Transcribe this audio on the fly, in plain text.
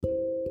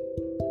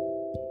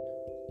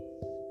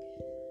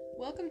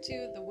Welcome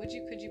to the Would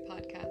You Could You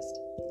podcast,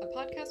 a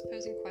podcast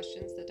posing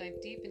questions that dive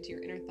deep into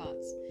your inner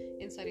thoughts,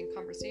 inciting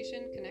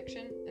conversation,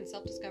 connection, and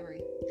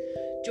self-discovery.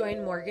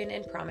 Join Morgan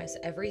and Promise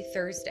every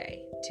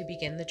Thursday to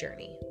begin the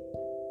journey.